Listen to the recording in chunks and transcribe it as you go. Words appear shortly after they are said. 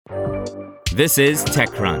This is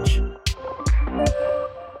TechCrunch.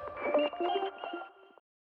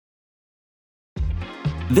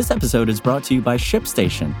 This episode is brought to you by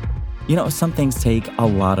ShipStation. You know, some things take a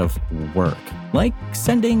lot of work, like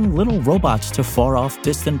sending little robots to far-off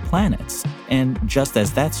distant planets. And just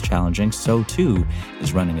as that's challenging, so too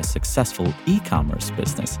is running a successful e-commerce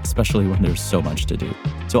business, especially when there's so much to do.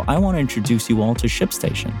 So I want to introduce you all to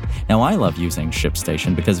ShipStation. Now, I love using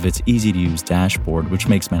ShipStation because of its easy-to-use dashboard, which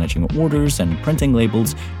makes managing orders and printing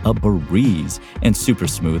labels a breeze and super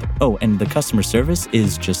smooth. Oh, and the customer service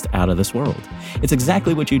is just out of this world. It's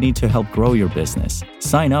exactly what you need to help grow your business.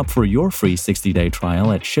 Sign up for your free 60-day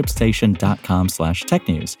trial at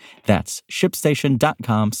shipstation.com/technews. That's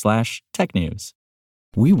shipstation.com/technews.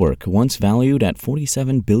 WeWork, once valued at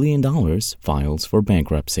 $47 billion, files for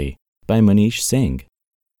bankruptcy. By Manish Singh.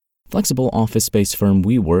 Flexible office space firm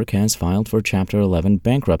WeWork has filed for Chapter 11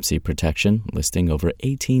 bankruptcy protection, listing over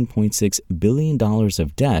 $18.6 billion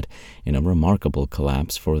of debt in a remarkable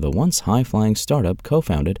collapse for the once high-flying startup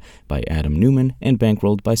co-founded by Adam Neumann and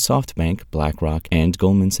bankrolled by SoftBank, BlackRock, and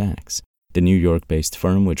Goldman Sachs. The New York-based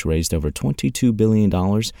firm, which raised over $22 billion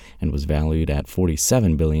and was valued at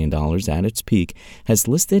 $47 billion at its peak, has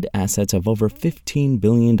listed assets of over $15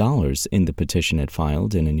 billion in the petition it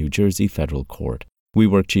filed in a New Jersey federal court.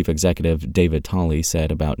 WeWork chief executive David Tolley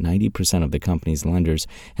said about 90% of the company's lenders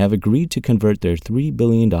have agreed to convert their $3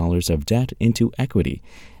 billion of debt into equity.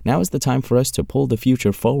 Now is the time for us to pull the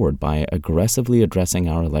future forward by aggressively addressing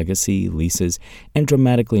our legacy, leases, and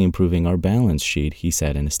dramatically improving our balance sheet, he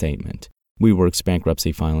said in a statement. WeWork's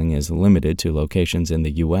bankruptcy filing is limited to locations in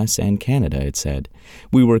the U.S. and Canada, it said.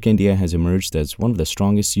 WeWork India has emerged as one of the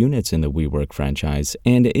strongest units in the WeWork franchise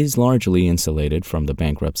and is largely insulated from the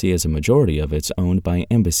bankruptcy as a majority of it's owned by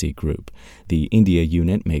Embassy Group. The India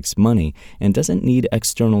unit makes money and doesn't need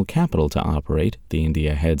external capital to operate, the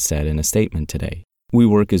India head said in a statement today.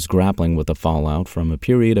 WeWork is grappling with the fallout from a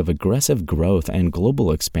period of aggressive growth and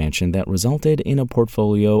global expansion that resulted in a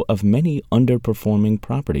portfolio of many underperforming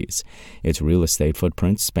properties. Its real estate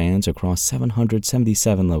footprint spans across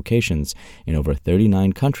 777 locations in over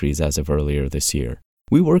 39 countries as of earlier this year.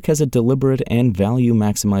 WeWork has a deliberate and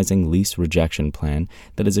value-maximizing lease rejection plan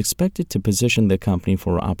that is expected to position the company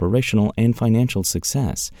for operational and financial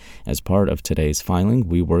success. As part of today's filing,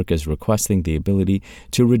 WeWork is requesting the ability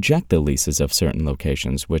to reject the leases of certain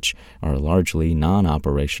locations, which are largely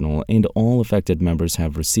non-operational, and all affected members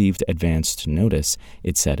have received advanced notice,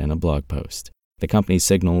 it said in a blog post. The company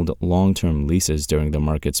signaled long-term leases during the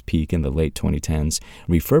market's peak in the late 2010s,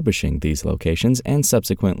 refurbishing these locations and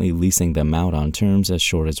subsequently leasing them out on terms as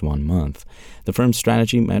short as 1 month. The firm's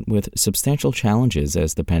strategy met with substantial challenges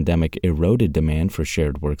as the pandemic eroded demand for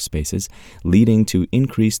shared workspaces, leading to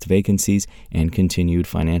increased vacancies and continued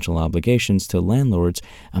financial obligations to landlords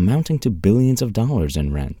amounting to billions of dollars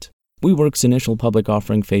in rent. WeWork's initial public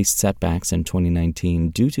offering faced setbacks in 2019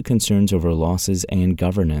 due to concerns over losses and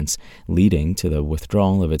governance, leading to the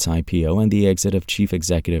withdrawal of its IPO and the exit of chief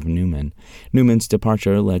executive Neumann. Neumann's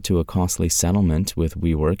departure led to a costly settlement with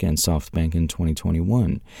WeWork and SoftBank in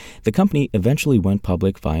 2021. The company eventually went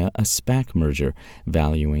public via a SPAC merger,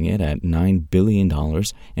 valuing it at $9 billion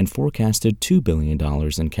and forecasted $2 billion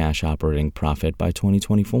in cash operating profit by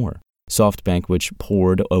 2024. SoftBank, which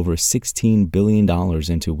poured over $16 billion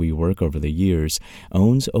into WeWork over the years,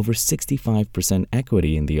 owns over 65%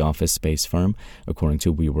 equity in the office space firm, according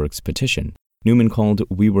to WeWork's petition. Neumann called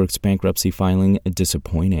WeWork's bankruptcy filing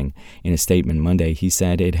disappointing. In a statement Monday, he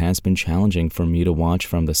said, "It has been challenging for me to watch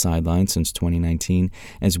from the sidelines since 2019,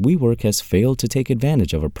 as WeWork has failed to take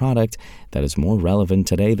advantage of a product that is more relevant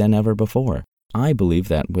today than ever before. I believe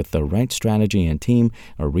that with the right strategy and team,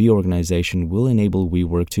 a reorganization will enable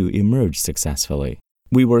WeWork to emerge successfully."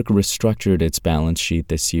 WeWork restructured its balance sheet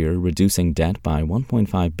this year, reducing debt by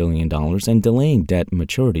 $1.5 billion and delaying debt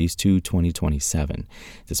maturities to 2027.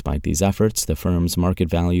 Despite these efforts, the firm's market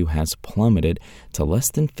value has plummeted to less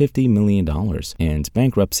than $50 million, and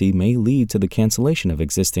bankruptcy may lead to the cancellation of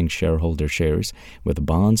existing shareholder shares, with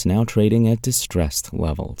bonds now trading at distressed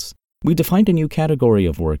levels. We defined a new category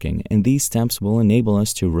of working, and these steps will enable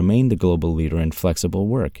us to remain the global leader in flexible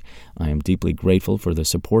work. I am deeply grateful for the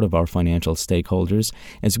support of our financial stakeholders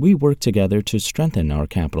as we work together to strengthen our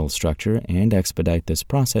capital structure and expedite this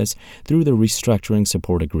process through the restructuring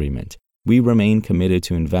support agreement. We remain committed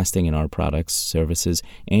to investing in our products, services,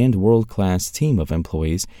 and world-class team of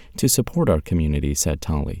employees to support our community, said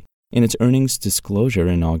Tolley. In its earnings disclosure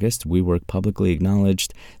in August, WeWork publicly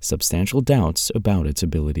acknowledged substantial doubts about its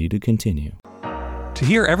ability to continue. To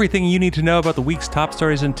hear everything you need to know about the week's top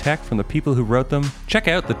stories in tech from the people who wrote them, check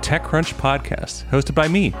out the TechCrunch podcast, hosted by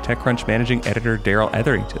me, TechCrunch managing editor Daryl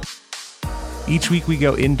Etherington. Each week we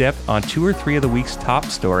go in-depth on 2 or 3 of the week's top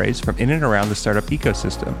stories from in and around the startup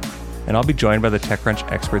ecosystem. And I'll be joined by the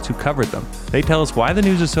TechCrunch experts who covered them. They tell us why the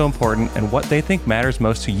news is so important and what they think matters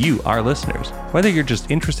most to you, our listeners, whether you're just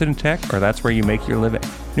interested in tech or that's where you make your living.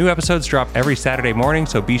 New episodes drop every Saturday morning,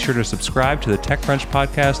 so be sure to subscribe to the TechCrunch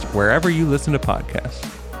podcast wherever you listen to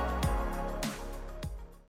podcasts.